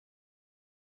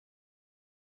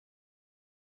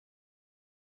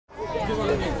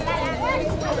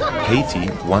Haiti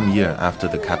 1 year after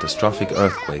the catastrophic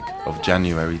earthquake of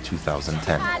January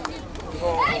 2010.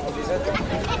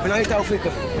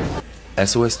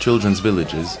 SOS Children's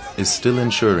Villages is still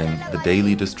ensuring the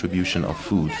daily distribution of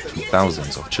food to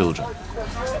thousands of children.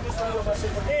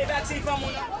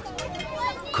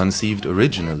 Conceived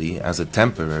originally as a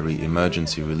temporary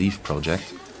emergency relief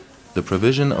project, the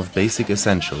provision of basic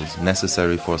essentials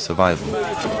necessary for survival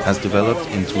has developed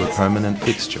into a permanent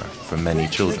fixture for many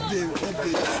children.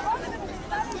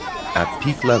 At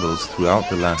peak levels throughout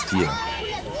the last year,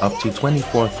 up to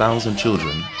 24,000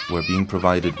 children were being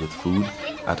provided with food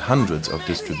at hundreds of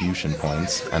distribution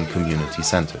points and community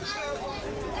centers.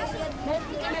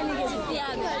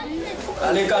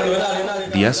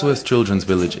 The SOS Children's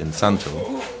Village in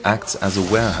Santo acts as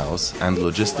a warehouse and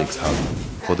logistics hub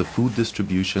for the food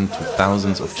distribution to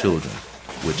thousands of children,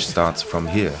 which starts from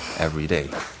here every day.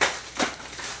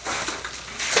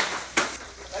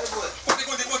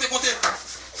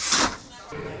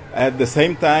 At the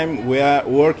same time, we are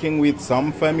working with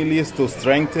some families to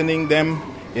strengthening them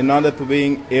in order to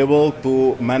being able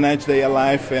to manage their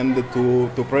life and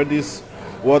to produce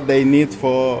what they need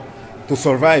to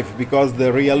survive, because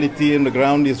the reality in the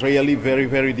ground is really very,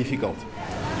 very difficult.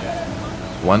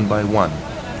 One by one,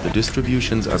 the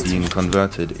distributions are being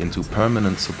converted into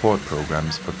permanent support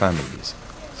programs for families.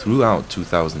 Throughout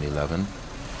 2011,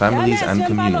 families and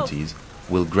communities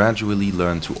will gradually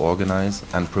learn to organize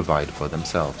and provide for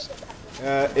themselves.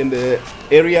 In the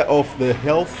area of the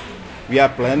health, we are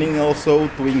planning also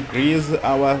to increase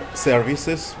our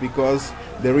services, because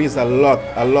there is a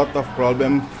lot of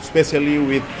problem, especially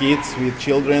with kids, with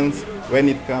children, when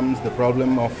it comes the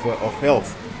problem of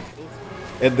health.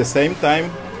 At the same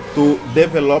time, to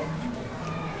develop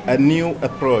a new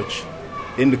approach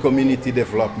in the community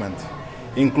development,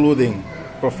 including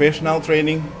professional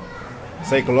training,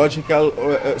 psychological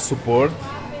support,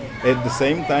 at the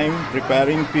same time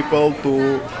preparing people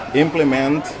to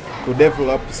implement, to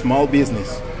develop small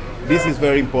business. This is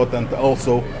very important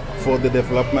also for the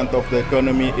development of the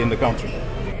economy in the country.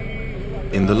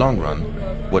 In the long run,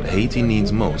 what Haiti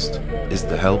needs most is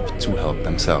the help to help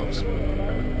themselves.